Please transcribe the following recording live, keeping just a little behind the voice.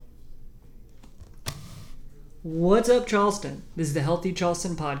What's up, Charleston? This is the Healthy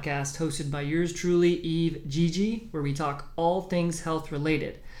Charleston podcast hosted by yours truly, Eve Gigi, where we talk all things health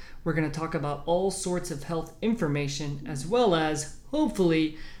related. We're going to talk about all sorts of health information as well as,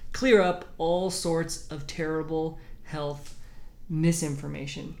 hopefully, clear up all sorts of terrible health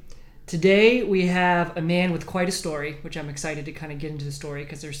misinformation. Today, we have a man with quite a story, which I'm excited to kind of get into the story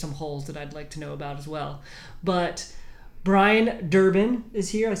because there's some holes that I'd like to know about as well. But Brian Durbin is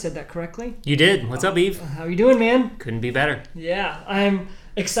here. I said that correctly. You did. What's up, Eve? How are you doing, man? Couldn't be better. Yeah, I'm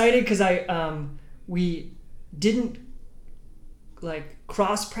excited because we didn't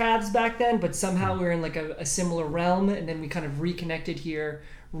cross paths back then, but somehow we were in a similar realm, and then we kind of reconnected here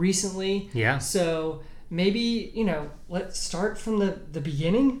recently. Yeah. So maybe, let's start from the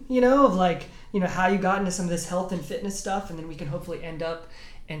beginning, of how you got into some of this health and fitness stuff, and then we can hopefully end up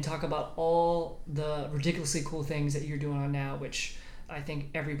and talk about all the ridiculously cool things that you're doing on now, which I think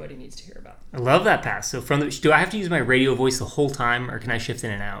everybody needs to hear about. I love that pass. So do I have to use my radio voice the whole time, or can I shift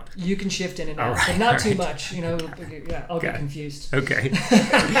in and out? You can shift in and out, but not too much. I'll get confused. Okay.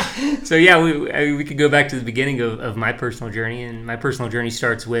 So yeah, we could go back to the beginning of my personal journey, and my personal journey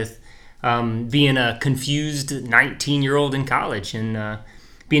starts with being a confused 19-year-old in college and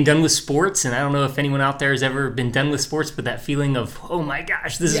being done with sports. And I don't know if anyone out there has ever been done with sports, but that feeling of, oh my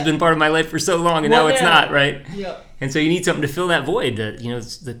gosh, this has been part of my life for so long, and now it's not, right? Yeah. And so you need something to fill that void,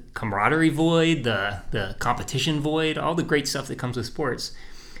 it's the camaraderie void, the competition void, all the great stuff that comes with sports.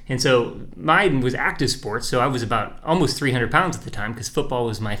 And so mine was active sports, so I was about almost 300 pounds at the time because football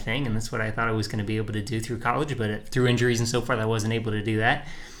was my thing, and that's what I thought I was going to be able to do through college, but through injuries and so forth, I wasn't able to do that.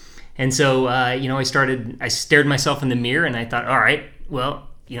 And so, I stared myself in the mirror, and I thought, all right, well,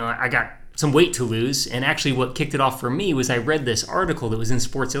 I got some weight to lose. And actually what kicked it off for me was I read this article that was in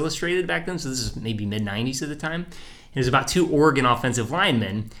Sports Illustrated back then. So this is maybe mid-90s at the time. It was about two Oregon offensive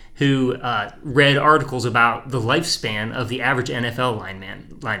linemen who read articles about the lifespan of the average NFL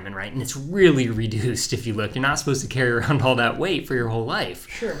lineman, right? And it's really reduced if you look. You're not supposed to carry around all that weight for your whole life.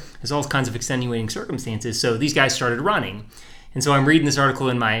 Sure. There's all kinds of extenuating circumstances. So these guys started running. And so I'm reading this article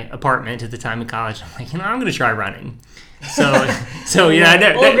in my apartment at the time in college. I'm like, I'm going to try running. So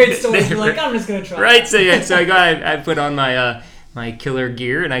yeah, all great stories. You're like, I'm just gonna try. Right. So I put on my killer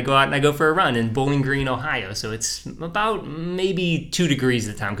gear and I go out and I go for a run in Bowling Green, Ohio. So it's about maybe 2 degrees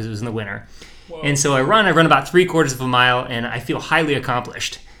at the time because it was in the winter. Whoa. And so I run about 3/4 of a mile and I feel highly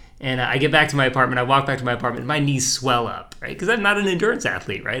accomplished. And I get back to my apartment. I walk back to my apartment. And my knees swell up, right? Because I'm not an endurance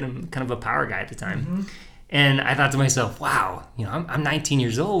athlete, right? I'm kind of a power guy at the time. Mm-hmm. And I thought to myself, wow, I'm 19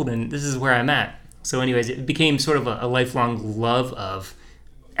 years old and this is where I'm at. So anyways, it became sort of a lifelong love of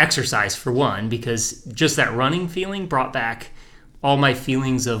exercise for one, because just that running feeling brought back all my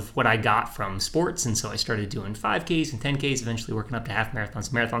feelings of what I got from sports. And so I started doing 5Ks and 10Ks, eventually working up to half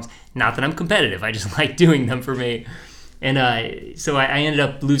marathons. Not that I'm competitive, I just like doing them for me. And so I ended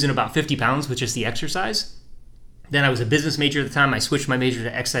up losing about 50 pounds with just the exercise. Then I was a business major at the time. I switched my major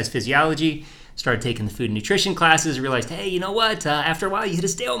to exercise physiology. Started taking the food and nutrition classes, realized, hey, you know what? After a while, you hit a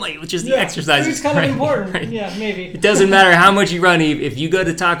stalemate, which is the exercises. It's kind of important. Right? Yeah, maybe. It doesn't matter how much you run. If you go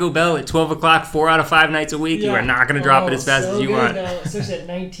to Taco Bell at 12 o'clock, 4 out of 5 nights a week, you are not going to drop it as fast as you want. Especially at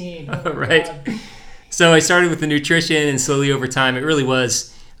 19. Oh, right. God. So I started with the nutrition, and slowly over time, it really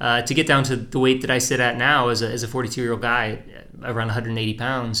was to get down to the weight that I sit at now as a 42-year-old guy, around 180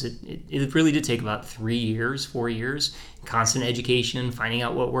 pounds. It really did take about 4 years. Constant education, finding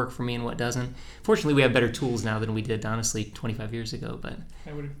out what worked for me and what doesn't. Fortunately, we have better tools now than we did, honestly, 25 years ago. But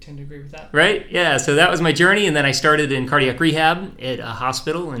I would tend to agree with that. Right? Yeah, so that was my journey. And then I started in cardiac rehab at a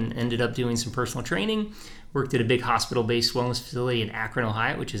hospital and ended up doing some personal training. Worked at a big hospital-based wellness facility in Akron,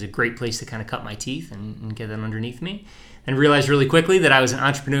 Ohio, which is a great place to kind of cut my teeth and get them underneath me. And realized really quickly that I was an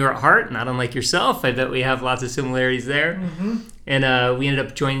entrepreneur at heart, not unlike yourself. I bet we have lots of similarities there. Mm-hmm. And we ended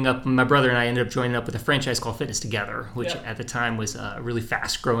up joining up, my brother and I ended up joining up with a franchise called Fitness Together, which at the time was a really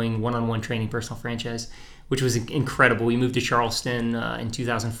fast-growing one-on-one training personal franchise, which was incredible. We moved to Charleston in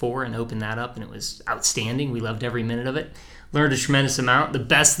 2004 and opened that up, and it was outstanding. We loved every minute of it. Learned a tremendous amount. The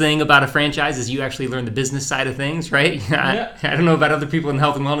best thing about a franchise is you actually learn the business side of things, right? I don't know about other people in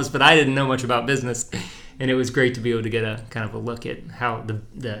health and wellness, but I didn't know much about business. And it was great to be able to get a kind of a look at how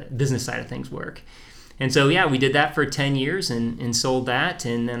the business side of things work. And so, we did that for 10 years and sold that.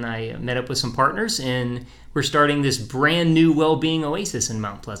 And then I met up with some partners, and we're starting this brand new well-being oasis in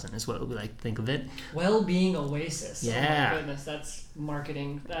Mount Pleasant is what we like to think of it. Well-being oasis. Yeah. Oh my goodness, that's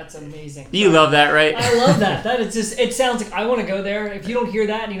marketing. That's amazing. You love that, right? I love that. That is just, it sounds like I want to go there. If you don't hear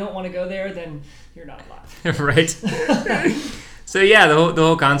that and you don't want to go there, then you're not alive. Right. So the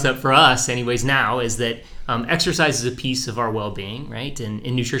whole concept for us anyways now is that exercise is a piece of our well-being, right? And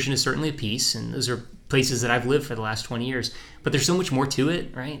nutrition is certainly a piece, and those are places that I've lived for the last 20 years. But there's so much more to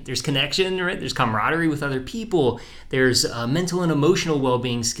it, right? There's connection, right? There's camaraderie with other people. There's mental and emotional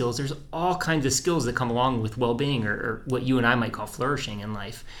well-being skills. There's all kinds of skills that come along with well-being, or what you and I might call flourishing in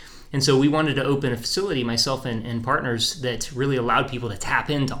life. And so we wanted to open a facility, myself and partners, that really allowed people to tap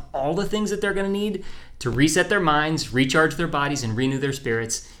into all the things that they're going to need to reset their minds, recharge their bodies, and renew their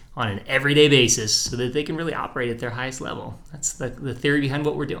spirits on an everyday basis so that they can really operate at their highest level. That's the theory behind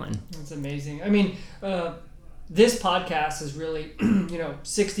what we're doing. That's amazing. I mean, this podcast is really,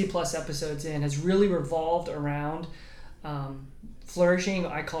 60 plus episodes in, has really revolved around flourishing.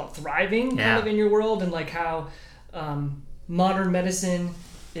 I call it thriving kind of in your world, and like how modern medicine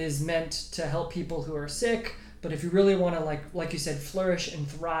is meant to help people who are sick. But if you really want to, like you said, flourish and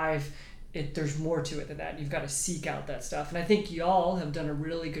thrive, there's more to it than that. You've got to seek out that stuff. And I think y'all have done a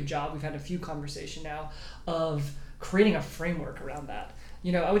really good job. We've had a few conversations now of creating a framework around that.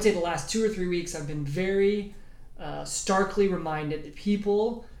 I would say the last 2 or 3 weeks I've been very starkly reminded that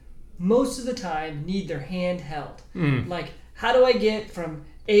people most of the time need their hand held. Like, how do I get from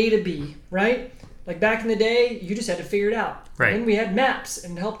A to B, right? Like back in the day, you just had to figure it out. Right. And then we had maps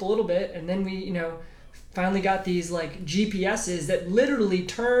and helped a little bit. And then we, finally got these like GPSs that literally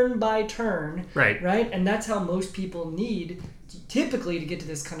turn by turn. Right. And that's how most people need typically to get to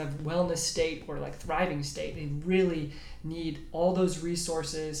this kind of wellness state or like thriving state. They really need all those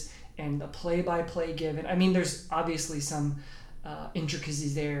resources and the play-by-play given. I mean, there's obviously some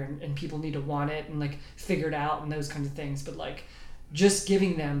intricacies there, and people need to want it and like figure it out and those kinds of things. But like just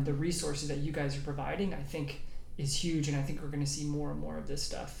giving them the resources that you guys are providing, I think is huge. And I think we're going to see more and more of this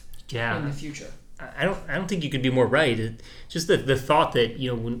stuff in the future. I don't think you could be more right. Just the thought that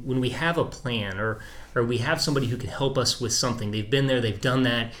when we have a plan or we have somebody who can help us with something, they've been there, they've done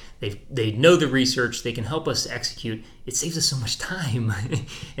that, they know the research, they can help us execute. It saves us so much time.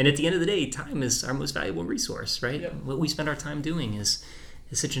 And at the end of the day, time is our most valuable resource, right? Yep. What we spend our time doing is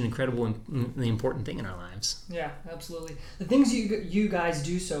such an incredible and important thing in our lives. Yeah, absolutely. The things you guys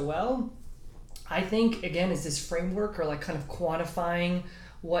do so well, I think, again, is this framework or like kind of quantifying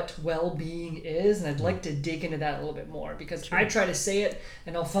what well-being is, and I'd like to dig into that a little bit more, because I try to say it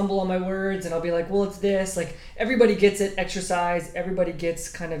and I'll fumble on my words and I'll be like, well, it's this. Like, everybody gets it, exercise, everybody gets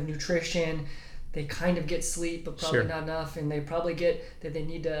kind of nutrition, they kind of get sleep, but probably not enough, and they probably get that they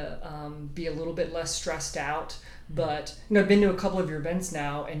need to be a little bit less stressed out. But I've been to a couple of your events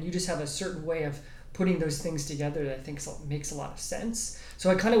now, and you just have a certain way of putting those things together that I think makes a lot of sense. So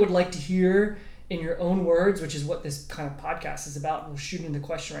I kind of would like to hear in your own words, which is what this kind of podcast is about. And we'll shoot into the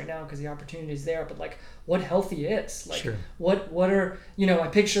question right now because the opportunity is there. But like, what healthy is? Like, what are, I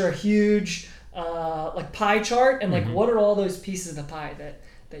picture a huge like pie chart, and like, what are all those pieces of the pie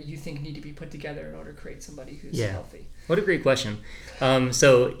that you think need to be put together in order to create somebody who's healthy? What a great question.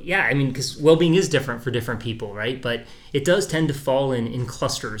 Because well-being is different for different people, right? But it does tend to fall in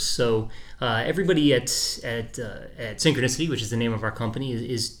clusters. So everybody at Synchronicity, which is the name of our company,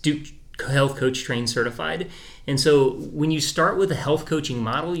 is Duke health coach trained certified. And so when you start with a health coaching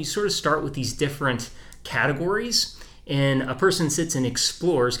model, you sort of start with these different categories, and a person sits and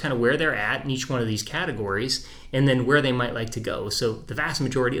explores kind of where they're at in each one of these categories and then where they might like to go. So the vast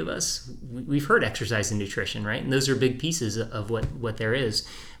majority of us, we've heard exercise and nutrition, right? And those are big pieces of what there is.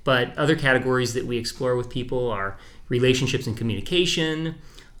 But other categories that we explore with people are relationships and communication.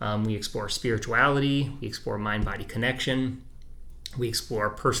 We explore spirituality. We explore mind-body connection. We explore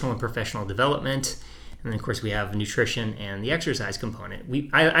personal and professional development. And then, of course, we have nutrition and the exercise component.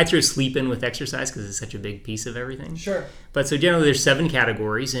 I throw sleep in with exercise because it's such a big piece of everything. Sure. But so generally there's 7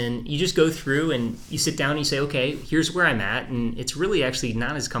 categories, and you just go through and you sit down and you say, okay, here's where I'm at. And it's really actually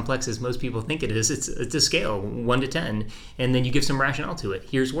not as complex as most people think it is. It's a scale, 1 to 10. And then you give some rationale to it.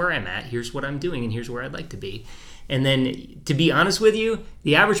 Here's where I'm at, here's what I'm doing, and here's where I'd like to be. And then, to be honest with you,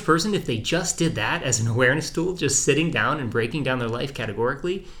 the average person, if they just did that as an awareness tool, just sitting down and breaking down their life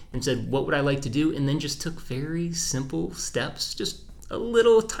categorically and said, what would I like to do? And then just took very simple steps, just a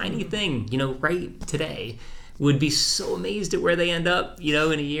little tiny thing, right today, would be so amazed at where they end up, in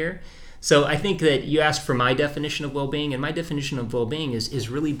a year. So I think that you asked for my definition of well-being, and my definition of well-being is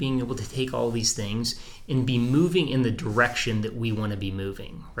really being able to take all these things and be moving in the direction that we want to be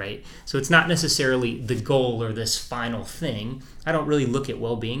moving, right? So it's not necessarily the goal or this final thing. I don't really look at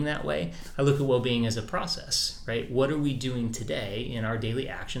well-being that way. I look at well-being as a process, right? What are we doing today in our daily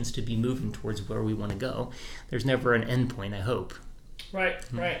actions to be moving towards where we want to go? There's never an end point, I hope. Right.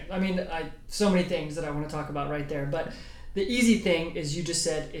 I mean, so many things that I want to talk about right there, but the easy thing is you just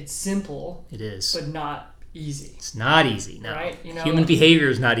said it's simple. It is. But not easy. It's not easy, no. Right? Human behavior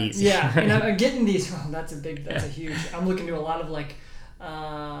is not easy. Yeah, and I'm getting these, that's a huge, I'm looking to a lot of like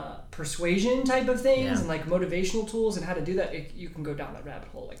persuasion type of things Yeah. and like motivational tools and how to do that, you can go down that rabbit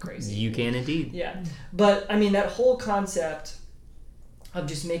hole like crazy. You can indeed. Yeah. But I mean, that whole concept of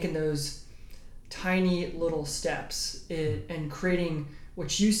just making those tiny little steps and creating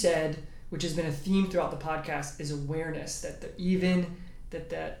what you said, which has been a theme throughout the podcast, is awareness that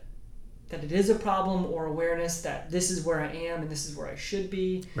that it is a problem, or awareness that this is where I am and this is where I should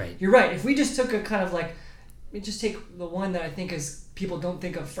be. Right. You're right. If we just took a kind of like, we just take the one that I think is people don't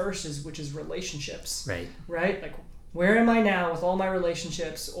think of first, which is relationships. Right. Right? Like, where am I now with all my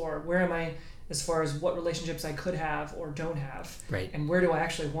relationships, or where am I as far as what relationships I could have or don't have? Right. And where do I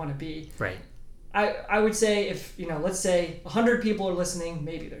actually want to be? Right. I would say if, let's say 100 people are listening,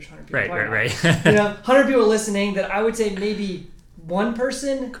 maybe there's 100 people. Right. 100 people are listening, that I would say maybe one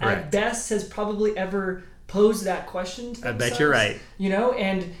person Correct. at best has probably ever posed that question to themselves. I bet you're right.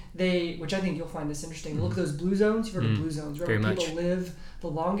 And they, which I think you'll find this interesting, look at those blue zones. You've heard of blue zones, Very where much. people live the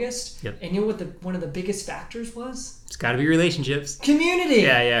longest. Yep. And you know what one of the biggest factors was? It's got to be relationships. Community.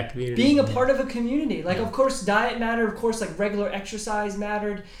 Yeah, community. Being a part of a community. Like, of course, diet mattered. Of course, like, regular exercise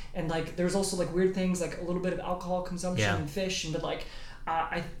mattered. And, like, there's also, like, weird things, like a little bit of alcohol consumption and fish. But, like,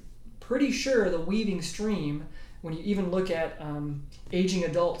 I'm pretty sure the weaving stream, when you even look at aging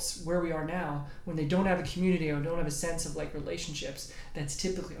adults where we are now, when they don't have a community or don't have a sense of, like, relationships, that's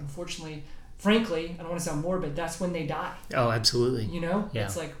typically, unfortunately, frankly, I don't want to sound morbid, that's when they die. Oh, absolutely. Yeah.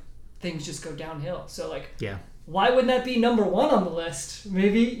 It's like things just go downhill. So, like, why wouldn't that be number one on the list?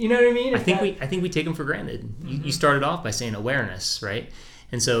 Maybe, you know what I mean? I think we take them for granted. Mm-hmm. You started off by saying awareness, right?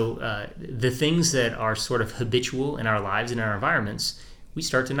 And so the things that are sort of habitual in our lives and our environments, we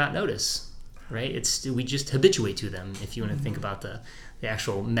start to not notice, right? We just habituate to them, if you want to think about the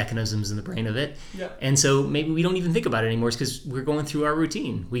actual mechanisms in the brain of it. Yeah. And so maybe we don't even think about it anymore because we're going through our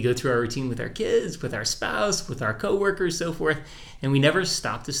routine. We go through our routine with our kids, with our spouse, with our coworkers, so forth, and we never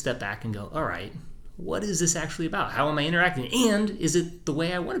stop to step back and go, all right, what is this actually about? How am I interacting? And is it the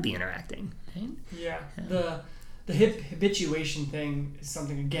way I want to be interacting? Right? Yeah. The habituation thing is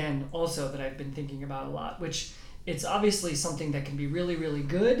something, again, also that I've been thinking about a lot, which it's obviously something that can be really, really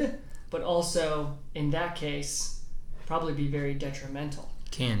good, but also, in that case, probably be very detrimental.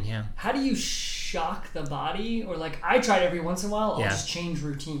 Can, yeah. How do you shock the body? Or, like, I try it every once in a while, I'll just change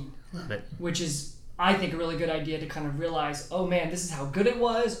routine. Love it. Which is, I think, a really good idea to kind of realize, oh man, this is how good it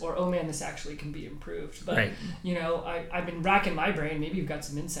was, or oh man, this actually can be improved. But, I've been racking my brain, maybe you've got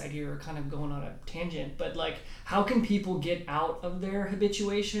some insight here, or kind of going on a tangent, but, like, how can people get out of their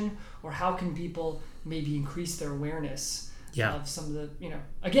habituation, or how can people maybe increase their awareness of some of the,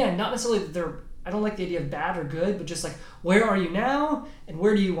 again, not necessarily that I don't like the idea of bad or good, but just like, where are you now and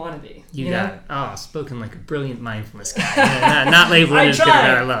where do you want to be? You got it. Oh, spoken like a brilliant mindfulness guy. not labeling it as good or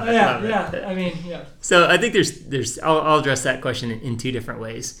bad. I love it. Love it. I mean, yeah. So I think I'll address that question in two different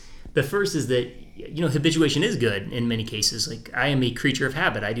ways. The first is that, habituation is good in many cases. Like, I am a creature of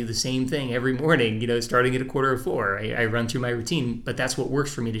habit. I do the same thing every morning, starting at 4:15. I run through my routine, but that's what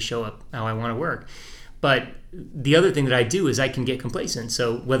works for me to show up how I want to work. But the other thing that I do is I can get complacent.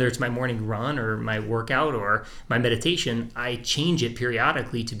 So whether it's my morning run or my workout or my meditation, I change it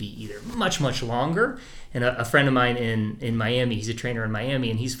periodically to be either much, much longer. And a friend of mine in Miami, he's a trainer in Miami,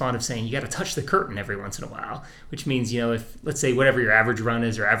 and he's fond of saying you got to touch the curtain every once in a while, which means, if, let's say, whatever your average run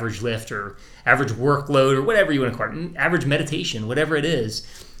is or average lift or average workload or whatever you want to call it, average meditation, whatever it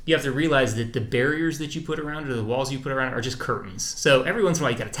is, you have to realize that the barriers that you put around it or the walls you put around it are just curtains. So every once in a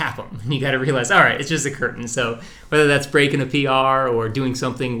while you got to tap them and you got to realize, all right, it's just a curtain. So whether that's breaking a PR or doing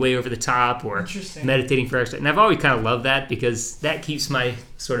something way over the top or meditating for extra. And I've always kind of loved that because that keeps my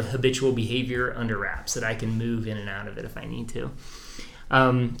sort of habitual behavior under wraps, that I can move in and out of it if I need to.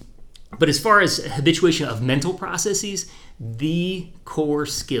 But as far as habituation of mental processes, the core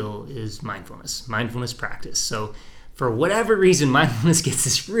skill is mindfulness practice. So for whatever reason, mindfulness gets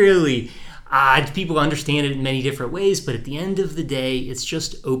this really odd. People understand it in many different ways, but at the end of the day, it's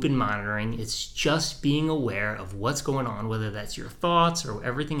just open monitoring. It's just being aware of what's going on, whether that's your thoughts or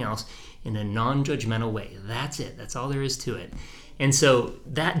everything else, in a non-judgmental way. That's it. That's all there is to it. And so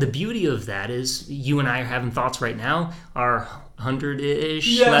the beauty of that is you and I are having thoughts right now, are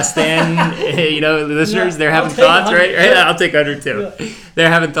 100-ish, less than, listeners, they're having thoughts, right? I'll take 100 too. Yeah.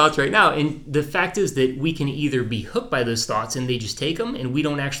 They're having thoughts right now. And the fact is that we can either be hooked by those thoughts and they just take them and we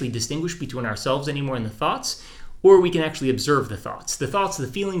don't actually distinguish between ourselves anymore and the thoughts, or we can actually observe the thoughts. The thoughts, the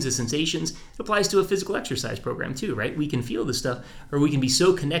feelings, the sensations, it applies to a physical exercise program too, right? We can feel the stuff, or we can be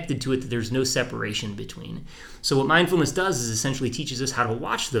so connected to it that there's no separation between. So what mindfulness does is essentially teaches us how to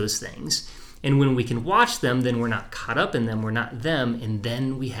watch those things And when we can watch them, then we're not caught up in them, we're not them, and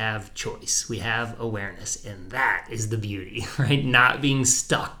then we have choice, we have awareness, and that is the beauty, right? Not being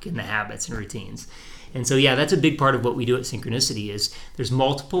stuck in the habits and routines. And so, yeah, that's a big part of what we do at Synchronicity is there's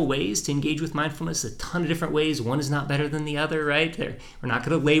multiple ways to engage with mindfulness, a ton of different ways. One is not better than the other, right? We're not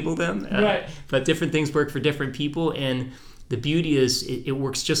going to label them, right. But different things work for different people. And the beauty is it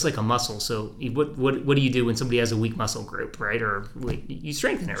works just like a muscle. So what do you do when somebody has a weak muscle group, right? Or you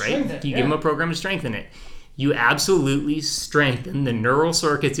strengthen it, right? You give them a program to strengthen it. You absolutely strengthen the neural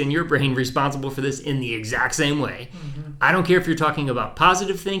circuits in your brain responsible for this in the exact same way. Mm-hmm. I don't care if you're talking about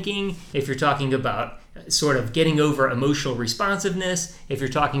positive thinking, if you're talking about sort of getting over emotional responsiveness, if you're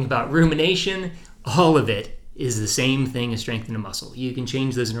talking about rumination, all of it is the same thing as strengthening a muscle. You can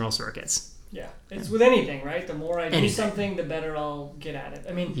change those neural circuits. Yeah, it's with anything, right? The more I do something, the better I'll get at it.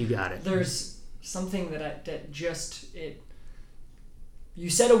 I mean, you got it. There's something you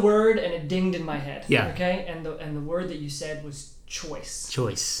said a word and it dinged in my head. Yeah. Okay, and the word that you said was choice.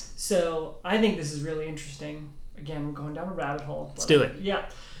 Choice. So I think this is really interesting. Again, we're going down a rabbit hole. Let's do it. Yeah,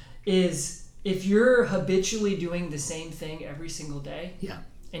 if you're habitually doing the same thing every single day,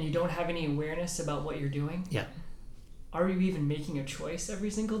 and you don't have any awareness about what you're doing, are you even making a choice every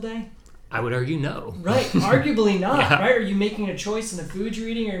single day? I would argue no. Right, arguably not, right? Are you making a choice in the food you're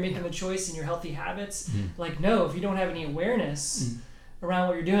eating? Are you making a choice in your healthy habits? Like, no, if you don't have any awareness around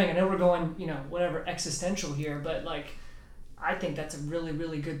what you're doing, I know we're going, whatever, existential here, but like, I think that's a really,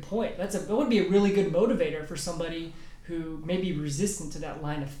 really good point. That would be a really good motivator for somebody who may be resistant to that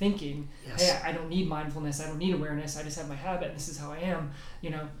line of thinking. Yes. Hey, I don't need mindfulness. I don't need awareness. I just have my habit. This is how I am.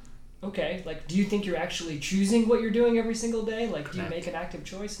 Okay. Like, do you think you're actually choosing what you're doing every single day? Like, do you make an active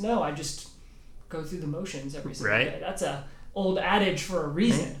choice? No, I just go through the motions every single day. That's a old adage for a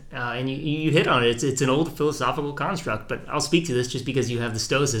reason. And you hit on it. It's an old philosophical construct, but I'll speak to this just because you have the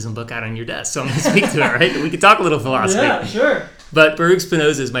Stoicism book out on your desk. So I'm going to speak to it, right? We could talk a little philosophy. Yeah, sure. But Baruch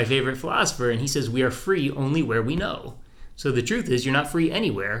Spinoza is my favorite philosopher, and he says we are free only where we know. So the truth is you're not free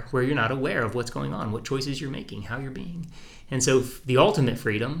anywhere where you're not aware of what's going on, what choices you're making, how you're being. And so the ultimate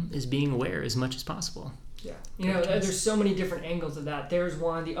freedom is being aware as much as possible. Yeah. There's so many different angles of that. There's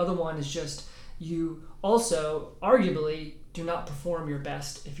one. The other one is just you also arguably do not perform your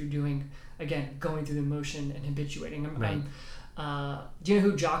best if you're doing, again, going through the motion and habituating. Do you know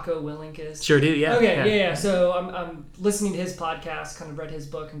who Jocko Willink is? Sure do, yeah. Okay, yeah. So I'm listening to his podcast, kind of read his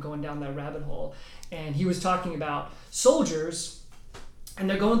book and going down that rabbit hole. And he was talking about soldiers, and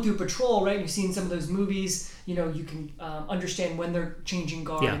they're going through patrol, right? You've seen some of those movies, you can understand when they're changing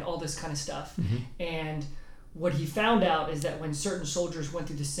guard and all this kind of stuff. Mm-hmm. And what he found out is that when certain soldiers went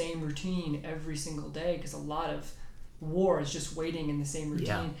through the same routine every single day, because a lot of war is just waiting in the same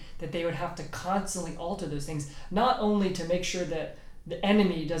routine, that they would have to constantly alter those things, not only to make sure that the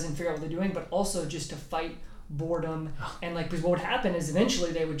enemy doesn't figure out what they're doing, but also just to fight boredom. And because what would happen is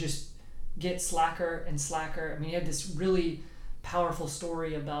eventually they would just get slacker and slacker. I mean, he had this really powerful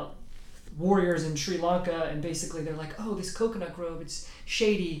story about warriors in Sri Lanka, and basically they're like, oh, this coconut grove, it's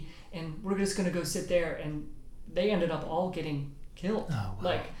shady, and we're just going to go sit there, and they ended up all getting killed. Oh,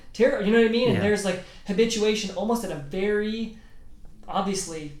 wow. Terror, you know what I mean? And there's habituation almost at a very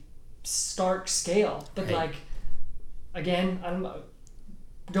obviously stark scale, but again, I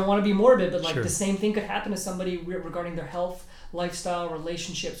don't want to be morbid, but the same thing could happen to somebody regarding their health, lifestyle,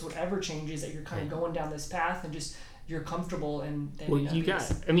 relationships, whatever changes, that you're kind of going down this path and just you're comfortable. And then,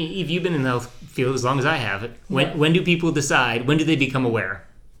 if you've been in the health field as long as I have, when do people decide? When do they become aware?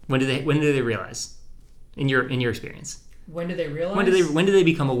 When do they realize? In your experience, when do they realize? When do they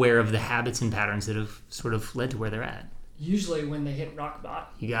become aware of the habits and patterns that have sort of led to where they're at? Usually when they hit rock bottom.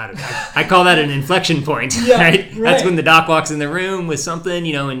 You got it. I call that an inflection point, right? That's when the doc walks in the room with something,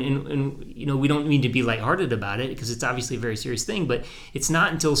 and we don't need to be lighthearted about it because it's obviously a very serious thing, but it's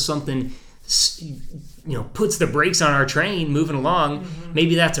not until something, puts the brakes on our train moving along. Mm-hmm.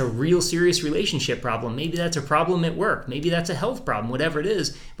 Maybe that's a real serious relationship problem. Maybe that's a problem at work. Maybe that's a health problem, whatever it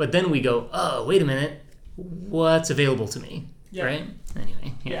is. But then we go, oh, wait a minute, what's available to me? Yeah. Right?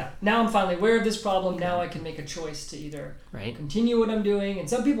 Anyway. Yeah. Now I'm finally aware of this problem. Now I can make a choice to either continue what I'm doing. And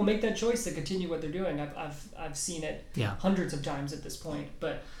some people make that choice to continue what they're doing. I've seen it hundreds of times at this point.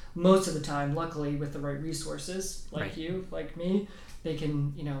 But most of the time, luckily, with the right resources, like you, like me, they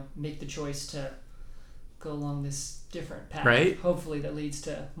can, make the choice to go along this different path. Right. Hopefully that leads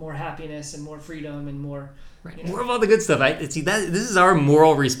to more happiness and more freedom and more... More of all the good stuff. This is our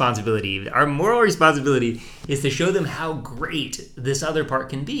moral responsibility. Our moral responsibility is to show them how great this other part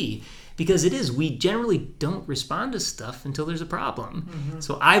can be. because we generally don't respond to stuff until there's a problem.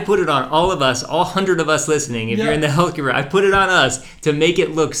 So I put it on all of us, all 100 of us listening. If you're in the healthcare, I put it on us to make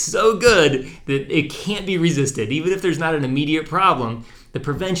it look so good that it can't be resisted. Even if there's not an immediate problem, the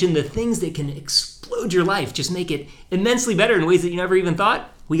prevention, the things that can explode your life, just make it immensely better in ways that you never even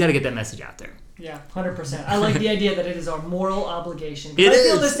thought. We got to get that message out there. Yeah, 100%. I like the idea that it is our moral obligation. It I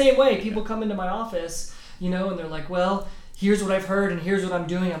feel is. the same way. People come into my office, and they're like, well, here's what I've heard and here's what I'm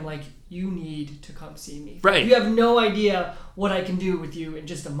doing. I'm like, you need to come see me. Right. You have no idea what I can do with you in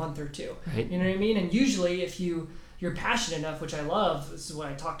just a month or two. Right. You know what I mean? And usually if you're passionate enough, which I love, this is what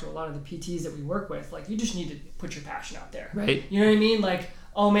I talk to a lot of the PTs that we work with, like you just need to put your passion out there. Right. You know what I mean? Like,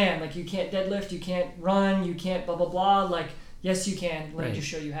 oh man, like you can't deadlift, you can't run, you can't blah, blah, blah. Like, yes, you can. Let me just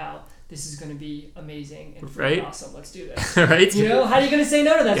show you how. This is going to be amazing and freaking awesome. Let's do this. Right. How are you going to say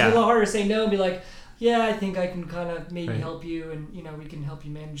no to that? It's a little harder to say no and be like, yeah, I think I can kind of maybe help you, and we can help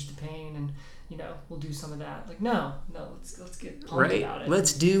you manage the pain, and we'll do some of that. Like, no, let's get pumped about it.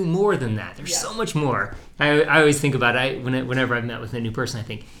 Let's do more than that. There's so much more. I always think about it. Whenever I've met with a new person, I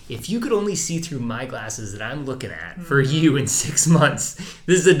think, if you could only see through my glasses that I'm looking at for you in 6 months,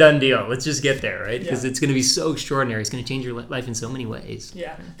 this is a done deal. Let's just get there, right? Because it's going to be so extraordinary. It's going to change your life in so many ways.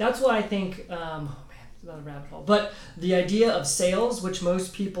 Yeah, that's why I think. Oh man, it's another rabbit hole. But the idea of sales, which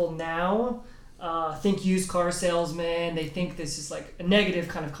most people now think used car salesman, they think this is like a negative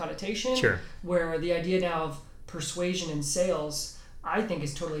kind of connotation. Sure. Where the idea now of persuasion and sales, I think,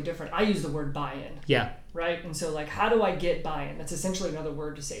 is totally different. I use the word buy-in. Yeah. Right? And so, like, how do I get buy-in? That's essentially another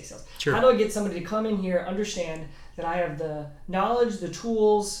word to say sales. Sure. How do I get somebody to come in here, understand that I have the knowledge, the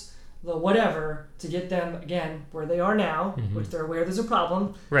tools, the whatever, to get them, again, where they are now, which they're aware there's a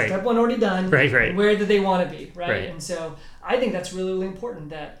problem. Right. Step one already done. Right. And where do they want to be? Right? And so I think that's really, really important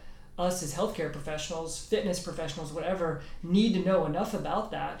that us as healthcare professionals, fitness professionals, whatever, need to know enough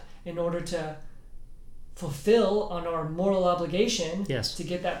about that in order to fulfill on our moral obligation to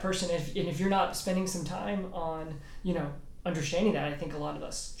get that person. And if you're not spending some time on, understanding that, I think a lot of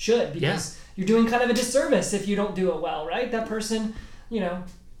us should, because you're doing kind of a disservice if you don't do it well, right? That person,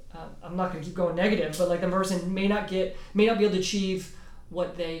 I'm not going to keep going negative, but like the person may not be able to achieve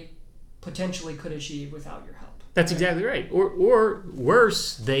what they potentially could achieve without your help. That's exactly right. Or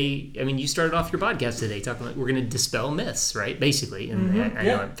worse, you started off your podcast today talking about we're going to dispel myths, right? Basically, and I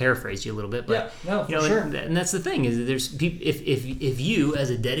know I paraphrased you a little bit, but sure. And that's the thing is that there's people, if you as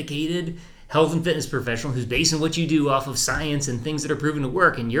a dedicated health and fitness professional who's basing what you do off of science and things that are proven to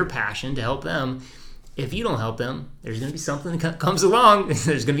work and your passion to help them, if you don't help them, there's going to be something that comes along. There's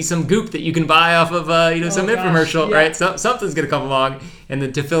going to be some goop that you can buy off of, some infomercial, right? So, something's going to come along and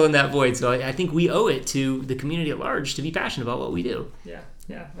then to fill in that void. So I think we owe it to the community at large to be passionate about what we do. Yeah.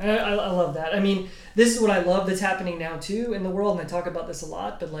 I love that. I mean, this is what I love that's happening now too in the world, and I talk about this a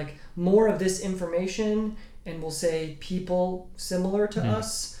lot, but like more of this information, and we'll say people similar to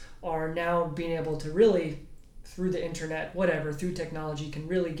us are now being able to really, through the internet, whatever, through technology, can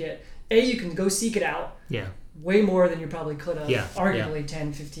really get... you can go seek it out way more than you probably could have, arguably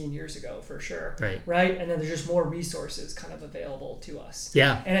 10, 15 years ago, for sure. Right? And then there's just more resources kind of available to us.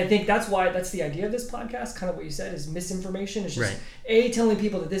 Yeah. And I think that's the idea of this podcast, kind of what you said, is misinformation. It's just, telling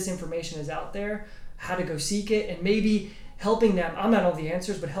people that this information is out there, how to go seek it, and maybe helping them, I'm not all the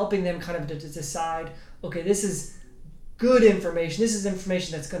answers, but helping them kind of to decide, okay, this is good information. This is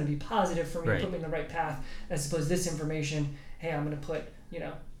information that's going to be positive for me, put me in the right path, as opposed to this information, hey, I'm going to put,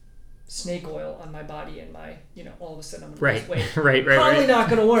 snake oil on my body and my, all of a sudden I'm going to lose weight. Probably not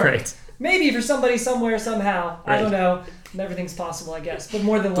going to work. Maybe for somebody somewhere, somehow. I don't know. Everything's possible, I guess. But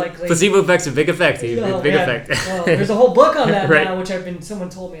more than likely... Placebo effect's a big effect. Effect. Well, there's a whole book on that now, which someone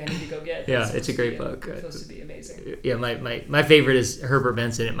told me I need to go get. Yeah, it's a great book. It's supposed to be amazing. Yeah, my favorite is Herbert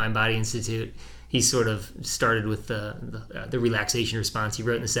Benson at Mind Body Institute. He sort of started with the relaxation response he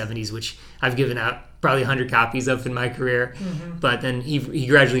wrote in the 70s, which I've given out probably 100 copies of in my career. But then he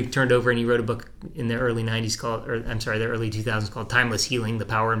gradually turned over and he wrote a book in the early 90s the early 2000s called Timeless Healing, The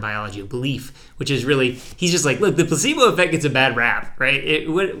Power and Biology of Belief, which is really, he's just like, look, the placebo effect gets a bad rap, right?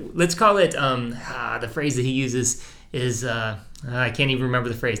 Let's call it, the phrase that he uses is... I can't even remember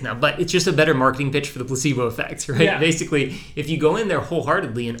the phrase now, but it's just a better marketing pitch for the placebo effect, right? Yeah. Basically, if you go in there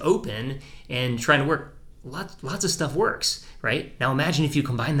wholeheartedly and open and trying to work, lots of stuff works, right? Now imagine if you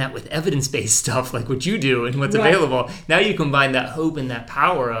combine that with evidence-based stuff like what you do and what's available. Now you combine that hope and that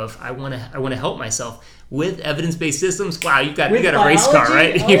power of I want to help myself with evidence-based systems. Wow, you got a race car,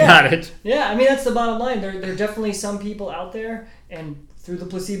 right? You got it. Yeah, I mean that's the bottom line. There are definitely some people out there, and through the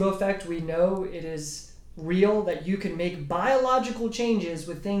placebo effect, we know it is real that you can make biological changes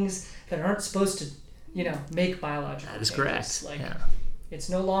with things that aren't supposed to, make biological changes. That is correct. It's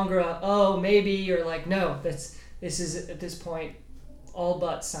no longer a, oh, maybe, or like, no, this is at this point all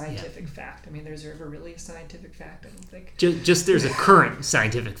but scientific fact. I mean, there's ever really a scientific fact? I don't think. Just there's a current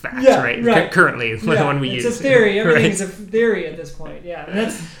scientific fact, right? Currently, the one we use. It's a theory. Everything's a theory at this point. Yeah, and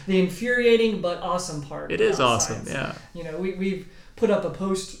that's the infuriating but awesome part. It is awesome. Science. Yeah. We've put up a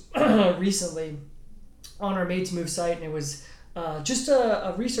post recently on our Made to Move site, and it was just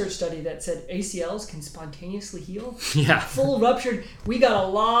a research study that said ACLs can spontaneously heal. Yeah. Full ruptured. We got a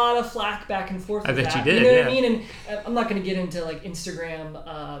lot of flack back and forth with I bet that. you did, You know yeah. what I mean? And I'm not going to get into like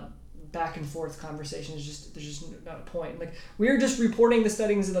Instagram back and forth conversations. There's just not a point. Like, we're just reporting the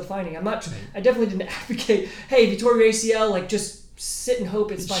studies and the finding. I definitely didn't advocate, hey, if you tore your ACL, like, just sit and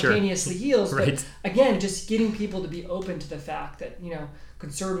hope it spontaneously heals. Right. But again, just getting people to be open to the fact that,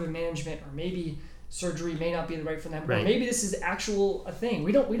 conservative management or maybe surgery may not be the right for them, or maybe this is a thing.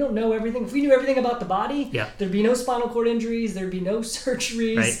 We don't know everything. If we knew everything about the body, there'd be no spinal cord injuries, there'd be no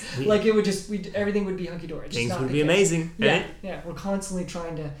surgeries. Right. Like, it would just everything would be hunky dory. Things would be amazing. Right? Yeah. We're constantly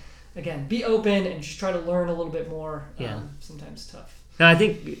trying to, again, be open and just try to learn a little bit more. Sometimes tough. Now, I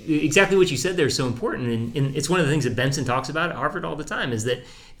think exactly what you said there is so important, and it's one of the things that Benson talks about at Harvard all the time, is that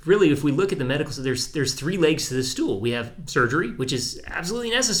really, if we look at the medical, so there's three legs to the stool. We have surgery, which is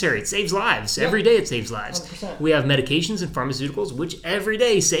absolutely necessary. It saves lives. Yeah. Every day it saves lives. 100%. We have medications and pharmaceuticals, which every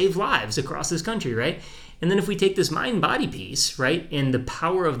day save lives across this country, right? And then if we take this mind-body piece, right, and the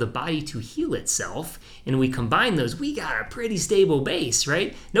power of the body to heal itself, and we combine those, we got a pretty stable base,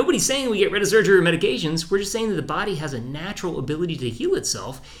 right? Nobody's saying we get rid of surgery or medications. We're just saying that the body has a natural ability to heal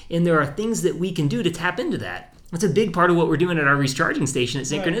itself, and there are things that we can do to tap into that. That's a big part of what we're doing at our recharging station at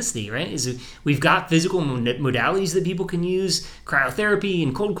Synchronicity, right? Is we've got physical modalities that people can use, cryotherapy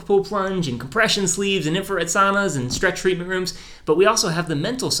and cold plunge and compression sleeves and infrared saunas and stretch treatment rooms. But we also have the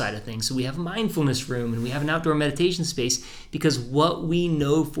mental side of things. So we have a mindfulness room and we have an outdoor meditation space, because what we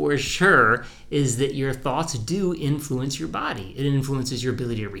know for sure is that your thoughts do influence your body. It influences your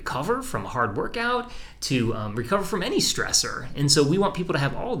ability to recover from a hard workout, to recover from any stressor. And so we want people to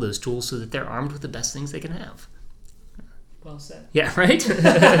have all of those tools so that they're armed with the best things they can have. Well said. Yeah, right?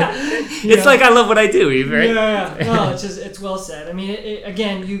 It's like I love what I do, Eve, right? Yeah. No, it's well said. I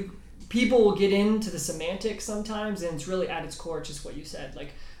mean, people will get into the semantics sometimes, and it's really at its core just what you said.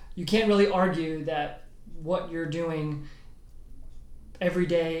 Like, you can't really argue that what you're doing every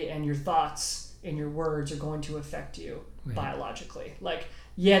day and your thoughts and your words are going to affect you biologically. Like,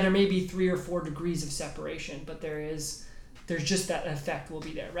 yeah, there may be 3 or 4 degrees of separation, but there's just that effect will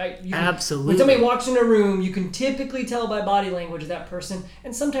be there, right? Absolutely. When somebody walks in a room, you can typically tell by body language of that person,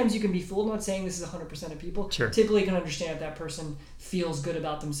 and sometimes you can be fooled. I'm not saying this is 100% of people. Sure. Typically, you can understand if that person feels good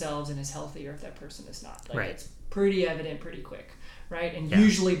about themselves and is healthy, or if that person is not. Like, it's pretty evident pretty quick, right? And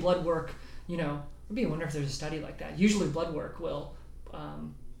usually blood work, I wonder if there's a study like that. Usually blood work will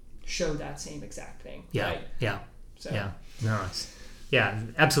show that same exact thing, right? Yeah. So. Yeah. No, yeah,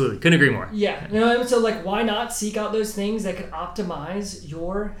 absolutely. Couldn't agree more. Yeah. So, like, why not seek out those things that could optimize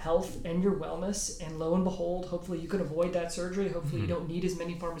your health and your wellness? And lo and behold, hopefully you can avoid that surgery. Hopefully you don't need as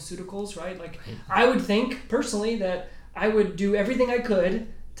many pharmaceuticals, right? Like, I would think personally that I would do everything I could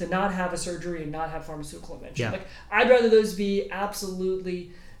to not have a surgery and not have pharmaceutical intervention. Yeah. Like, I'd rather those be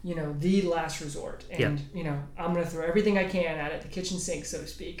absolutely, the last resort. And, I'm going to throw everything I can at it, the kitchen sink, so to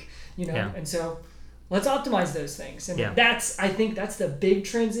speak, and so let's optimize those things. And I think that's the big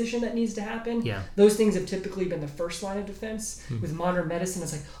transition that needs to happen. Yeah. Those things have typically been the first line of defense. With modern medicine.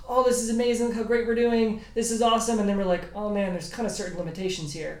 It's like, oh, this is amazing, look how great we're doing, this is awesome. And then we're like, oh man, there's kind of certain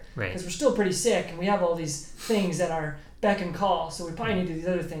limitations here. Right. Because we're still pretty sick and we have all these things that are beck and call. So we probably need to do these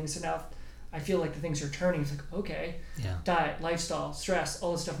other things. So now I feel like the things are turning. It's like, okay, diet, lifestyle, stress,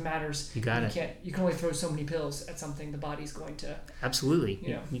 all this stuff matters. You got it. You can only throw so many pills at something the body's going to. Absolutely.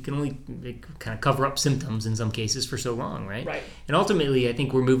 You can only kind of cover up symptoms in some cases for so long, right? Right. And ultimately, I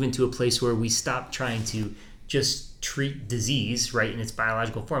think we're moving to a place where we stop trying to just treat disease, right, in its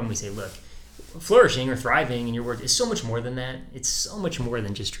biological form. We say, look, flourishing or thriving in your words is so much more than that. It's so much more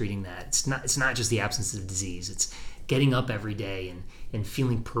than just treating that. It's not just the absence of disease. It's getting up every day and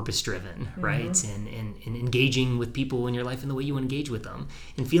feeling purpose-driven, right? And engaging with people in your life in the way you engage with them,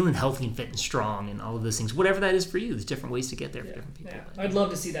 and feeling healthy and fit and strong and all of those things. Whatever that is for you, there's different ways to get there for different people. Yeah. I'd love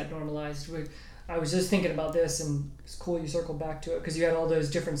to see that normalized. I was just thinking about this, and it's cool you circled back to it, because you had all those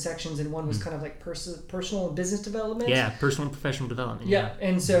different sections, and one was kind of like personal and business development. Yeah, personal and professional development. Yeah.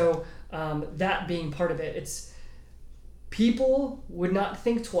 And so that being part of it, it's people would not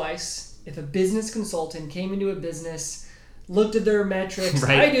think twice if a business consultant came into a business looked at their metrics.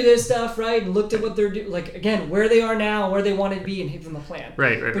 Right. I do this stuff, right? And looked at what they're doing, like, again, where they are now, where they want to be, and give them a plan.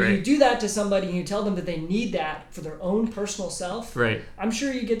 Right. But you do that to somebody and you tell them that they need that for their own personal self. Right. I'm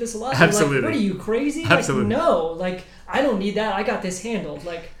sure you get this a lot. Absolutely. Like, what are you, crazy? Absolutely. Like, no. Like, I don't need that. I got this handled.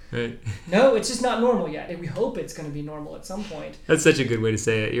 Like, right. No, it's just not normal yet. And we hope it's going to be normal at some point. That's such a good way to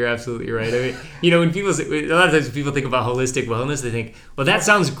say it. You're absolutely right. I mean, when people say, a lot of times when people think about holistic wellness, they think, well, that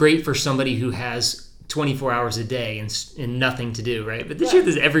sounds great for somebody who has 24 hours a day and nothing to do, right? But the truth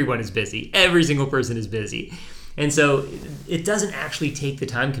is everyone is busy. Every single person is busy. And so it doesn't actually take the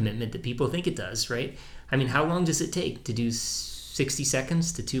time commitment that people think it does, right? I mean, how long does it take to do 60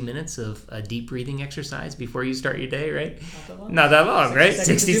 seconds to 2 minutes of a deep breathing exercise before you start your day, right? Not that long, right?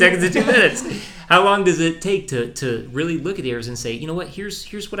 60 seconds to 2 minutes. How long does it take to really look at the areas and say, you know what,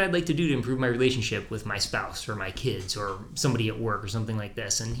 here's what I'd like to do to improve my relationship with my spouse or my kids or somebody at work or something like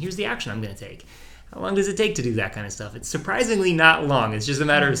this, and here's the action I'm going to take. How long does it take to do that kind of stuff? It's surprisingly not long. It's just a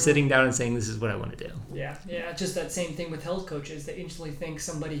matter of sitting down and saying, this is what I want to do. Yeah. Just that same thing with health coaches. They instantly think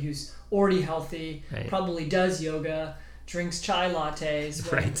somebody who's already healthy, probably does yoga, drinks chai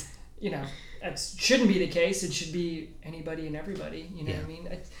lattes. When, right. That shouldn't be the case. It should be anybody and everybody. You know what I mean?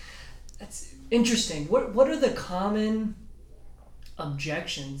 That's interesting. What are the common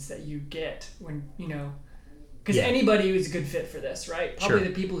objections that you get when, because anybody who's a good fit for this, right? Probably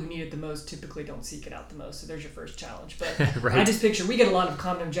the people who need it the most typically don't seek it out the most. So there's your first challenge. But right. I just picture we get a lot of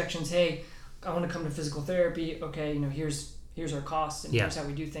common objections. Hey, I want to come to physical therapy. Okay, here's our costs and here's how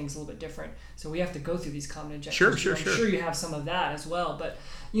we do things a little bit different. So we have to go through these common objections. Sure. I'm sure you have some of that as well. But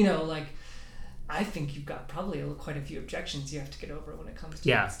I think you've got probably quite a few objections you have to get over when it comes to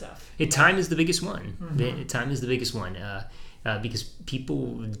that stuff. Time is the biggest one. Mm-hmm. Time is the biggest one. Because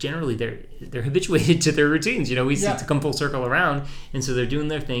people generally they're habituated to their routines. We see to come full circle around, and so they're doing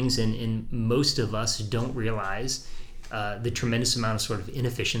their things. And most of us don't realize the tremendous amount of sort of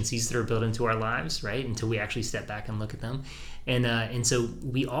inefficiencies that are built into our lives, right? Until we actually step back and look at them, and so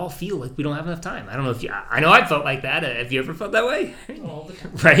we all feel like we don't have enough time. I don't know if I know I've felt like that. Have you ever felt that way? All the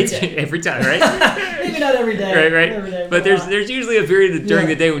time. Right, every time, right? Maybe not every day. Right. Every day, but there's usually a period during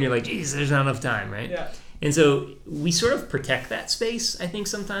the day when you're like, geez, there's not enough time, right? Yeah. And so we sort of protect that space, I think,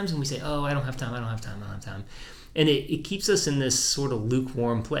 sometimes, and we say, oh, I don't have time. And it keeps us in this sort of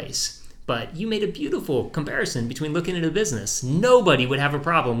lukewarm place. But you made a beautiful comparison between looking at a business. Nobody would have a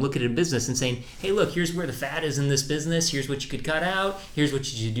problem looking at a business and saying, hey, look, here's where the fat is in this business. Here's what you could cut out. Here's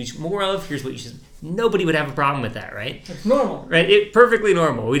what you should do more of. Here's what you should... Nobody would have a problem with that, right? It's normal. Right? Perfectly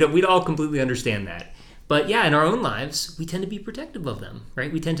normal. We'd all completely understand that. But in our own lives, we tend to be protective of them,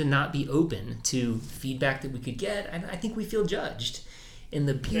 right? We tend to not be open to feedback that we could get. And I think we feel judged. And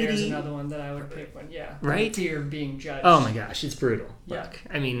the beauty... There's another one that I would pick one, Right? Fear of being judged. Oh my gosh, it's brutal. Yeah. Look,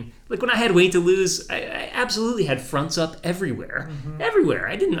 I mean, when I had weight to lose, I absolutely had fronts up everywhere. Mm-hmm. Everywhere.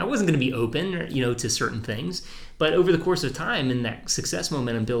 I wasn't going to be open, to certain things. But over the course of time, and that success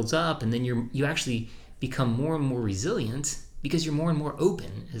momentum builds up, and then you actually become more and more resilient because you're more and more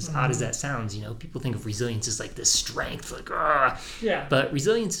open, as odd as that sounds. People think of resilience as like this strength, like, Yeah. But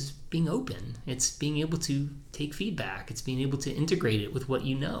resilience is being open. It's being able to take feedback. It's being able to integrate it with what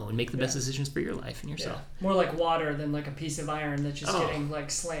you know and make the best decisions for your life and yourself. Yeah. More like water than like a piece of iron that's just getting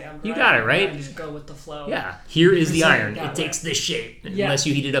slammed. You got it, right? And just go with the flow. Yeah. Here is the iron. It takes this shape unless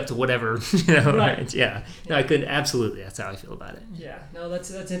you heat it up to whatever. Right. Yeah. No, I could absolutely. That's how I feel about it. Yeah. No, that's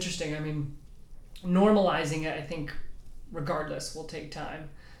interesting. I mean, normalizing it, I think, regardless, will take time.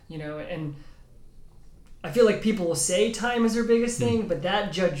 And I feel like people will say time is their biggest thing, but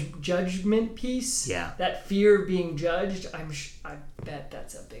that judgment piece, that fear of being judged, I bet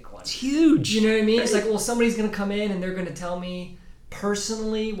that's a big one. It's huge. You know what I mean? It's like, well, somebody's going to come in and they're going to tell me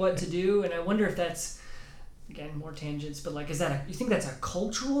personally what to do, and I wonder if that's, again, more tangents, but like, you think that's a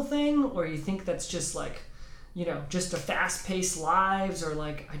cultural thing, or you think that's just like, just a fast-paced lives, or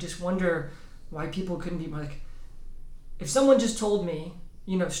like, I just wonder why people couldn't be more like, if someone just told me,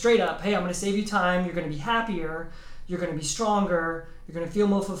 straight up, hey, I'm going to save you time, you're going to be happier, you're going to be stronger, you're going to feel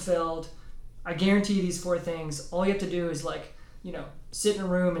more fulfilled, I guarantee you these 4 things, all you have to do is sit in a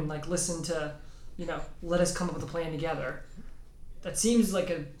room and listen to, let us come up with a plan together. That seems like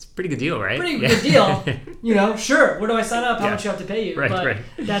it's a pretty good deal, right? Pretty good deal. Sure, where do I sign up, how much you have to pay you? Right.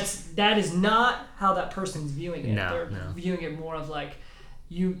 That is not how that person's viewing it. No. They're viewing it more of like,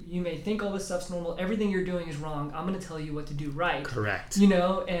 You may think all this stuff's normal. Everything you're doing is wrong. I'm going to tell you what to do right. Correct.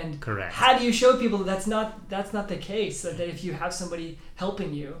 And correct. How do you show people that that's not the case? That if you have somebody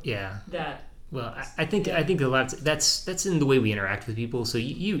helping you, Well, I think a lot. That's in the way we interact with people. So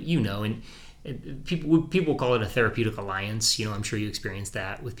you know, and people call it a therapeutic alliance. I'm sure you experience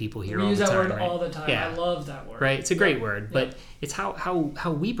that with people here all the time. We use that word right? all the time. Yeah. I love that word. Right, it's a great word, but it's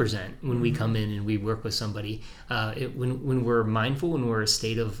how we present when we come in and we work with somebody. When we're mindful, when we're a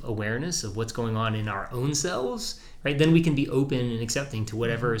state of awareness of what's going on in our own selves, right, then we can be open and accepting to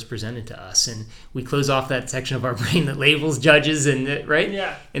whatever is presented to us, and we close off that section of our brain that labels, judges, and right.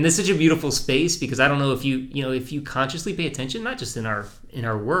 Yeah. And this is such a beautiful space, because I don't know if if you consciously pay attention, not just in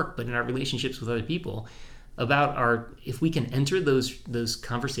our work, but in our relationships with other people, about if we can enter those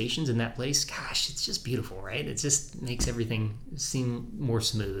conversations in that place, gosh, it's just beautiful, right? It just makes everything seem more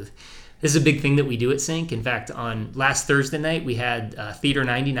smooth. This is a big thing that we do at Sync. In fact, on last Thursday night, we had Theater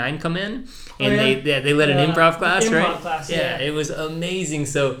 99 come in, and they led an improv class, right? Class, yeah, it was amazing.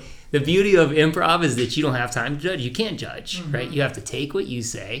 So the beauty of improv is that you don't have time to judge. You can't judge, right? You have to take what you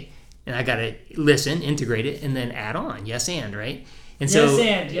say, and I got to listen, integrate it, and then add on. Yes, and, right? And so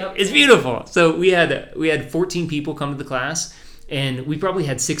it's beautiful. So we had 14 people come to the class, and we probably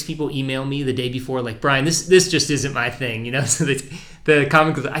had 6 people email me the day before, like, Brian, this just isn't my thing, So the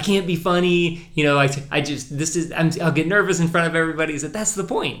comic was, I can't be funny, I'll get nervous in front of everybody. So that's the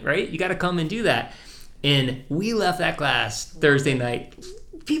point, right? You got to come and do that. And we left that class Thursday night.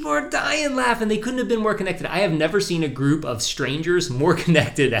 People are dying laughing. They couldn't have been more connected. I have never seen a group of strangers more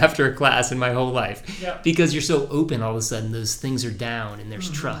connected after a class in my whole life. Yep. Because you're so open, all of a sudden those things are down and there's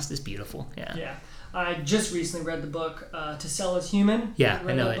trust. It's beautiful. Yeah. I just recently read the book To Sell is Human. Yeah,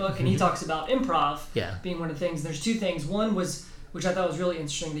 I know that book, and he talks about improv being one of the things. There's 2 things. One was, which I thought was really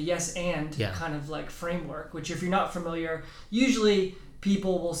interesting, the yes and kind of like framework, which if you're not familiar, usually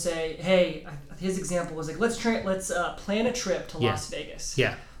people will say, hey, his example was like, let's plan a trip to Las Vegas.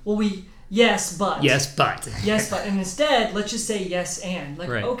 Yeah. Well, yes, but. Yes, but. Yes, but. And instead, let's just say yes, and. Like,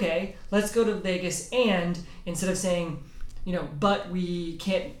 okay, let's go to Vegas, and instead of saying, but we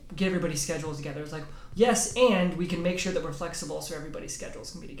can't get everybody's schedules together. It's like, yes, and we can make sure that we're flexible so everybody's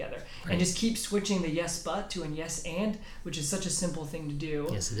schedules can be together. Right. And just keep switching the yes, but to an yes, and, which is such a simple thing to do.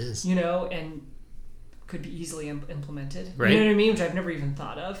 Yes, it is. And could be easily implemented. Right. You know what I mean? Which I've never even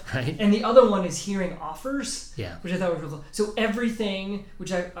thought of. Right. And the other one is hearing offers, which I thought was really cool. So everything,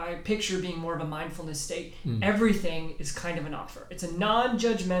 which I picture being more of a mindfulness state, everything is kind of an offer. It's a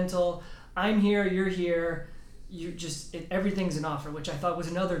non-judgmental, I'm here, you're here, everything's an offer, which I thought was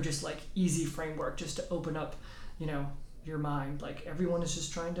another just like easy framework just to open up, your mind. Like everyone is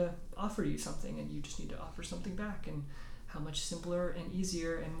just trying to offer you something, and you just need to offer something back. And how much simpler and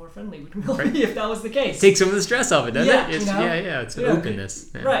easier and more friendly would we be if that was the case? Take some of the stress off it, doesn't it? It's, it's an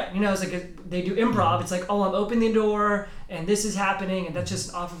openness. Yeah. Right. It's like they do improv. It's like, oh, I'm opening the door and this is happening, and that's just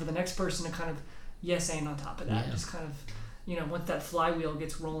an offer for the next person to kind of yes and on top of that. Just kind of, once that flywheel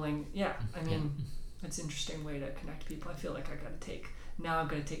gets rolling, it's an interesting way to connect people. I feel like I've got to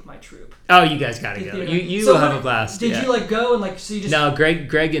take my troop. Oh, you guys got to go. You will have a blast. Did you go and so you just... No,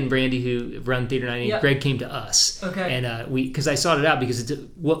 Greg and Brandy, who run Theater 90, Greg came to us. Okay. And because I sought it out, because it's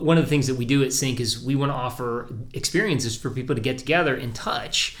one of the things that we do at Sync is we want to offer experiences for people to get together and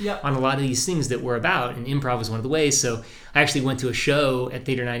touch on a lot of these things that we're about. And improv was one of the ways. So I actually went to a show at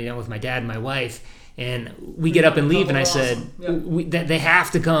Theater 99 with my dad and my wife. And we get up and leave, and I said, that they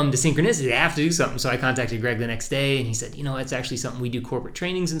have to come to Synchronicity. They have to do something. So I contacted Greg the next day, and he said, it's actually something we do, corporate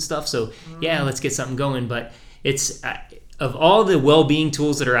trainings and stuff. So let's get something going. But it's of all the well-being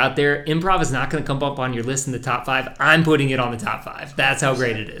tools that are out there, improv is not going to come up on your list in the top 5. I'm putting it on the top 5. That's how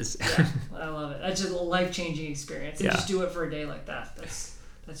great it is. I love it. That's just a life-changing experience. And just do it for a day like that.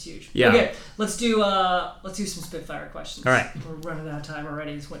 That's huge. Yeah. Okay, let's do some Spitfire questions. All right. We're running out of time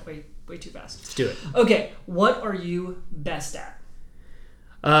already. This went way too fast. Let's do it. Okay, what are you best at?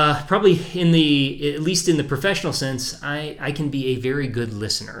 Probably at least in the professional sense, I can be a very good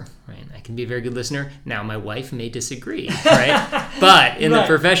listener, right? I can be a very good listener. Now, my wife may disagree, right? But in the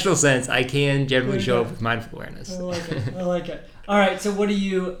professional sense, I can generally show up with mindful awareness. I like it. All right, so what do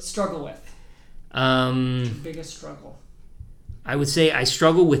you struggle with? What's your biggest struggle? I would say I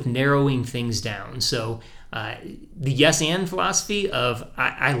struggle with narrowing things down. So the yes and philosophy of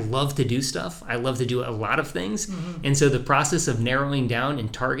I love to do stuff. I love to do a lot of things. Mm-hmm. And so the process of narrowing down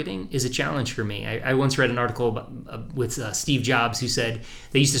and targeting is a challenge for me. I once read an article with Steve Jobs, who said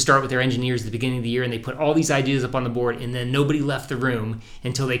they used to start with their engineers at the beginning of the year, and they put all these ideas up on the board, and then nobody left the room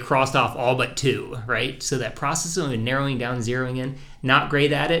until they crossed off all but 2, right? So that process of narrowing down, zeroing in, not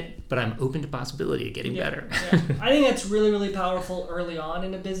great at it, but I'm open to possibility of getting better. Yeah. I think that's really, really powerful early on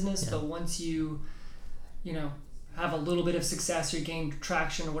in a business, but once you have a little bit of success or you gain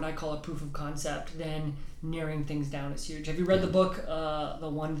traction, or what I call a proof of concept, then narrowing things down is huge. Have you read the book, The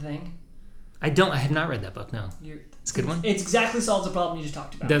One Thing? I have not read that book. No. It's a good one. It exactly solves the problem you just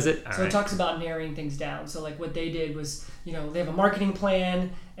talked about. Does it? All right. It talks about narrowing things down. So like what they did was, they have a marketing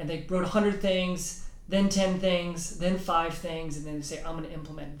plan and they wrote 100 things, then 10 things, then 5 things, and then they say, I'm going to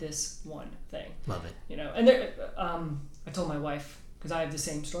implement this one thing. Love it. And I told my wife, because I have the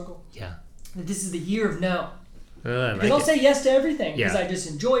same struggle. Yeah. That this is the year of no. Because I'll say yes to everything because Yeah. I just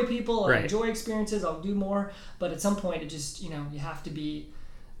enjoy people, I Right. enjoy experiences, I'll do more. But at some point, it just, you have to be,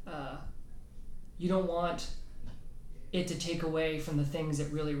 you don't want it to take away from the things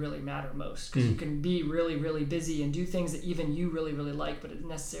that really, really matter most. Because you can be really, really busy and do things that even you really, really like, but it's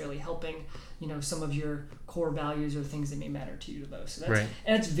necessarily helping, some of your core values or things that may matter to you the most. So Right.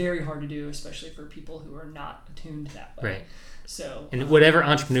 And it's very hard to do, especially for people who are not attuned that way. Right. So, and whatever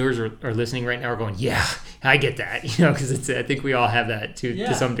entrepreneurs are listening right now are going, yeah, I get that, because I think we all have that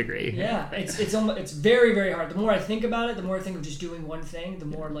to some degree. Yeah, it's very, very hard. The more I think about it, the more I think of just doing one thing, the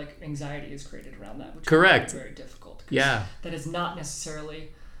more like anxiety is created around that, which Correct. is very difficult. Yeah, that has not necessarily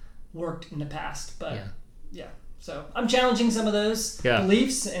worked in the past, but yeah. So I'm challenging some of those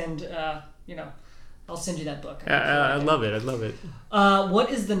beliefs, and I'll send you that book. I love it. I love it. What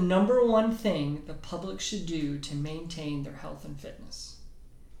is the number one thing the public should do to maintain their health and fitness?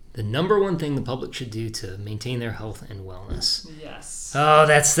 The number one thing the public should do to maintain their health and wellness. Yes. Oh,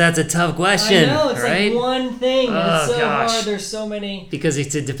 that's a tough question. I know, it's right? like one thing. And it's so gosh. hard. There's so many. Because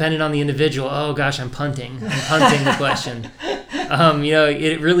it's dependent on the individual. Oh gosh, I'm punting the question.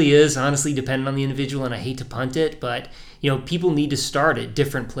 It really is honestly dependent on the individual, and I hate to punt it, but people need to start at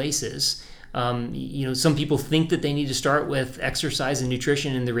different places. Some people think that they need to start with exercise and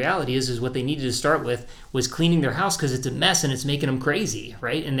nutrition, and the reality is what they needed to start with was cleaning their house because it's a mess and it's making them crazy,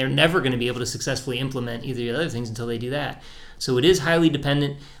 right? And they're never going to be able to successfully implement either of the other things until they do that. So it is highly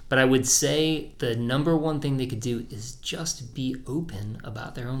dependent, but I would say the number one thing they could do is just be open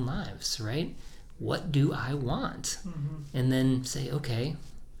about their own lives, right? What do I want? Mm-hmm. And then say, okay,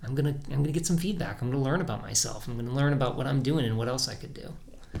 I'm gonna get some feedback. I'm gonna learn about myself. I'm gonna learn about what I'm doing and what else I could do.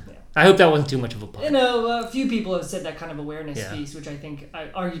 Yeah. I hope that wasn't too much of a pun. A few people have said that kind of awareness piece, which I think,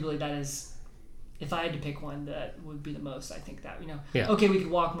 arguably, that is, if I had to pick one, that would be the most. I think that, okay, we could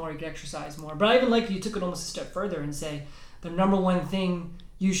walk more, we could exercise more. But I even like you took it almost a step further and say, the number one thing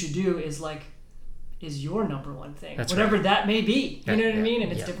you should do is your number one thing. That's whatever right. that may be. You know what I mean?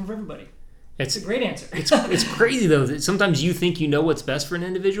 And it's different for everybody. It's a great answer. It's crazy, though, that sometimes you think you know what's best for an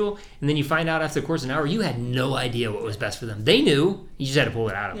individual, and then you find out after the course of an hour, you had no idea what was best for them. They knew. You just had to pull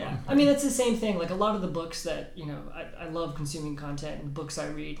it out of them. I mean, that's the same thing. Like a lot of the books that, I love consuming content and books I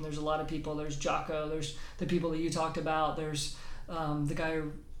read, and there's a lot of people. There's Jocko. There's the people that you talked about. There's the guy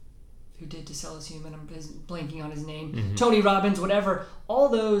who did To Sell Is Human. I'm blanking on his name. Mm-hmm. Tony Robbins, whatever. All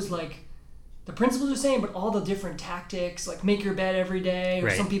those, the principles are the same, but all the different tactics, like make your bed every day, or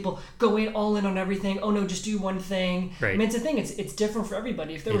some people go all in on everything. Oh no, just do one thing. Right. I mean, it's a thing. It's different for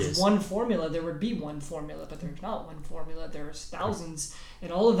everybody. If there was one formula, there would be one formula, but there's not one formula. There's thousands,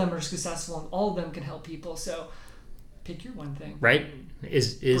 and all of them are successful, and all of them can help people. So pick your one thing. Right?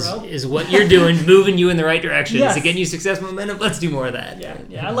 Is what you're doing moving you in the right direction? Yes. Is it getting you success momentum? Let's do more of that.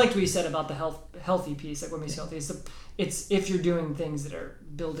 Yeah. I liked what you said about the healthy piece. Like what makes you healthy is it's if you're doing things that are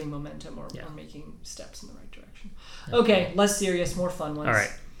building momentum or making steps in the right direction. Okay, less serious, more fun ones. All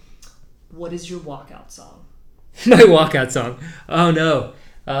right. What is your walkout song? My walkout song. Oh no.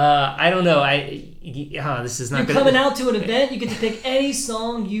 I don't know. This is not. You're coming out to an event. You get to pick any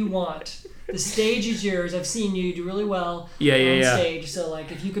song you want. The stage is yours. I've seen you do really well on stage. So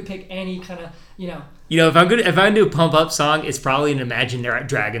if you could pick any kind of, if I'm gonna do a pump up song, it's probably an Imagine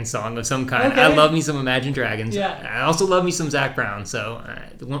Dragons song of some kind. Okay. I love me some Imagine Dragons. Yeah. I also love me some Zac Brown. So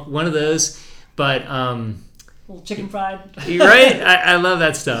one of those. But little chicken fried. Right? I love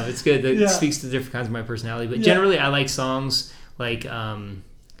that stuff. It's good. It speaks to different kinds of my personality. But generally, I like songs like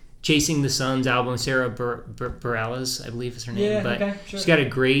Chasing the Sun's album. Sarah Bareilles, I believe is her name. She's got a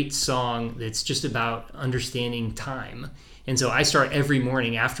great song that's just about understanding time. And so I start every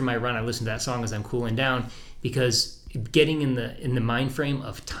morning after my run. I listen to that song as I'm cooling down, because getting in the mind frame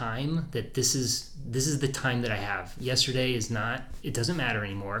of time, that this is the time that I have. Yesterday is not. It doesn't matter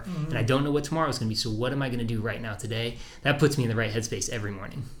anymore, and I don't know what tomorrow is going to be. So what am I going to do right now today? That puts me in the right headspace every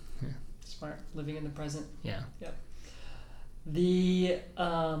morning. Yeah. Smart, living in the present. Yeah. Yep. Your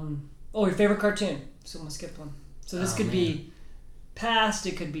favorite cartoon. So I'm gonna skip one. So this could be past.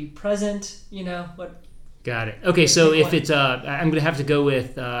 It could be present. What? Got it. Okay, so if it's I'm gonna have to go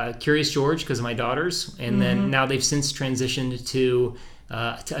with Curious George because of my daughters, and then now they've since transitioned to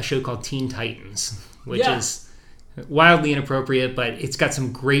a show called Teen Titans, which is wildly inappropriate, but it's got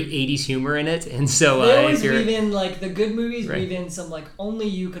some great 80s humor in it. And so they always weave in, like, the good movies weave in some, like, only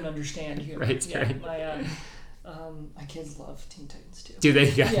you can understand humor. Right. My kids love Teen Titans too. Do they?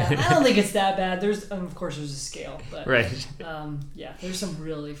 Yeah, I don't think it's that bad. Of course, there's a scale, but right. There's some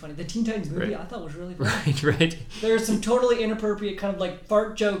really funny. The Teen Titans movie I thought was really funny. Right. There's some totally inappropriate kind of like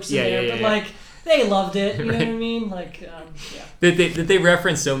fart jokes in there, but like they loved it. You know what I mean? Like, That they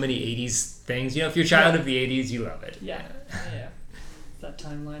reference so many 80s things. You know, if you're a child of the 80s, you love it. Yeah. That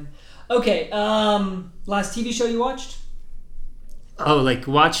timeline. Okay. Last TV show you watched? Oh, like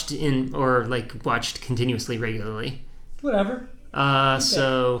watched continuously, regularly. Whatever.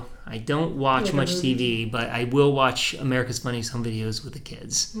 So I don't watch much TV, but I will watch America's Funniest Home Videos with the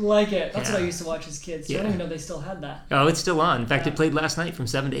kids. Like it. That's what I used to watch as kids. I don't even know they still had that. Oh, it's still on. In fact, it played last night from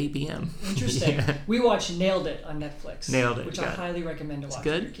 7 to 8 p.m. Interesting. We watched Nailed It on Netflix. Nailed It. Which I highly recommend to watch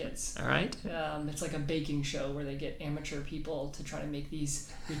with your kids. All right. It's like a baking show where they get amateur people to try to make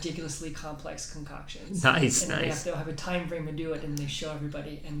these ridiculously complex concoctions. Nice. They have to have a time frame to do it, and they show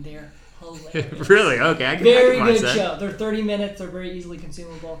everybody, and they're hilarious. Really? Okay. I can good that. show. They're 30 minutes. They're very easily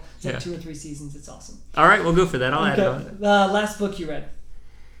consumable. It's like 2 or 3 seasons. It's awesome. All right, we'll go for that. I'll add it on. Last book you read?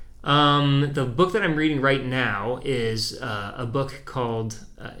 The book that I'm reading right now is a book called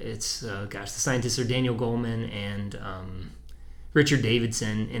the scientists are Daniel Goleman and Richard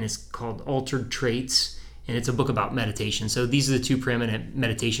Davidson, and it's called Altered Traits. And it's a book about meditation. So these are the two preeminent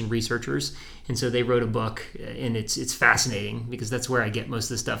meditation researchers. And so they wrote a book, and it's fascinating because that's where I get most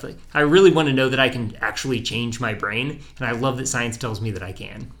of the stuff. Like, I really want to know that I can actually change my brain, and I love that science tells me that I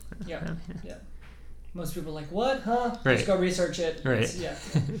can. Yeah. Most people are like, what? Huh? Right. Just go research it. Right.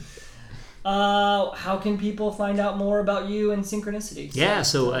 How can people find out more about you and Synchronicity?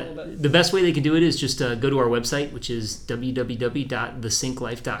 So the best way they can do it is just go to our website, which is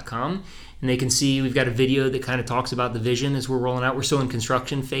www.thesynclife.com. And they can see we've got a video that kind of talks about the vision as we're rolling out. We're still in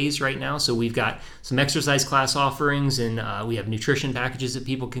construction phase right now. So we've got some exercise class offerings, and we have nutrition packages that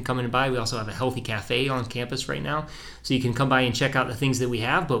people can come in and buy. We also have a healthy cafe on campus right now. So you can come by and check out the things that we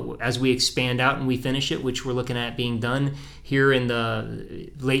have. But as we expand out and we finish it, which we're looking at being done here in the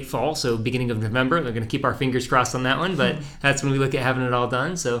late fall, so beginning of November, they're going to keep our fingers crossed on that one. But that's when we look at having it all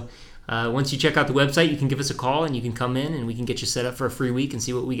done. So once you check out the website, you can give us a call and you can come in and we can get you set up for a free week and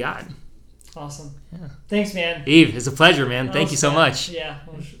see what we got. Awesome. Yeah. Thanks, man. Eve, it's a pleasure, man. Thank you so much. Yeah,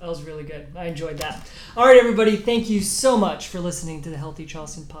 that was really good. I enjoyed that. All right, everybody. Thank you so much for listening to the Healthy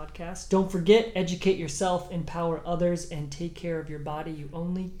Charleston podcast. Don't forget, educate yourself, empower others, and take care of your body. You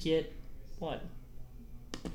only get one.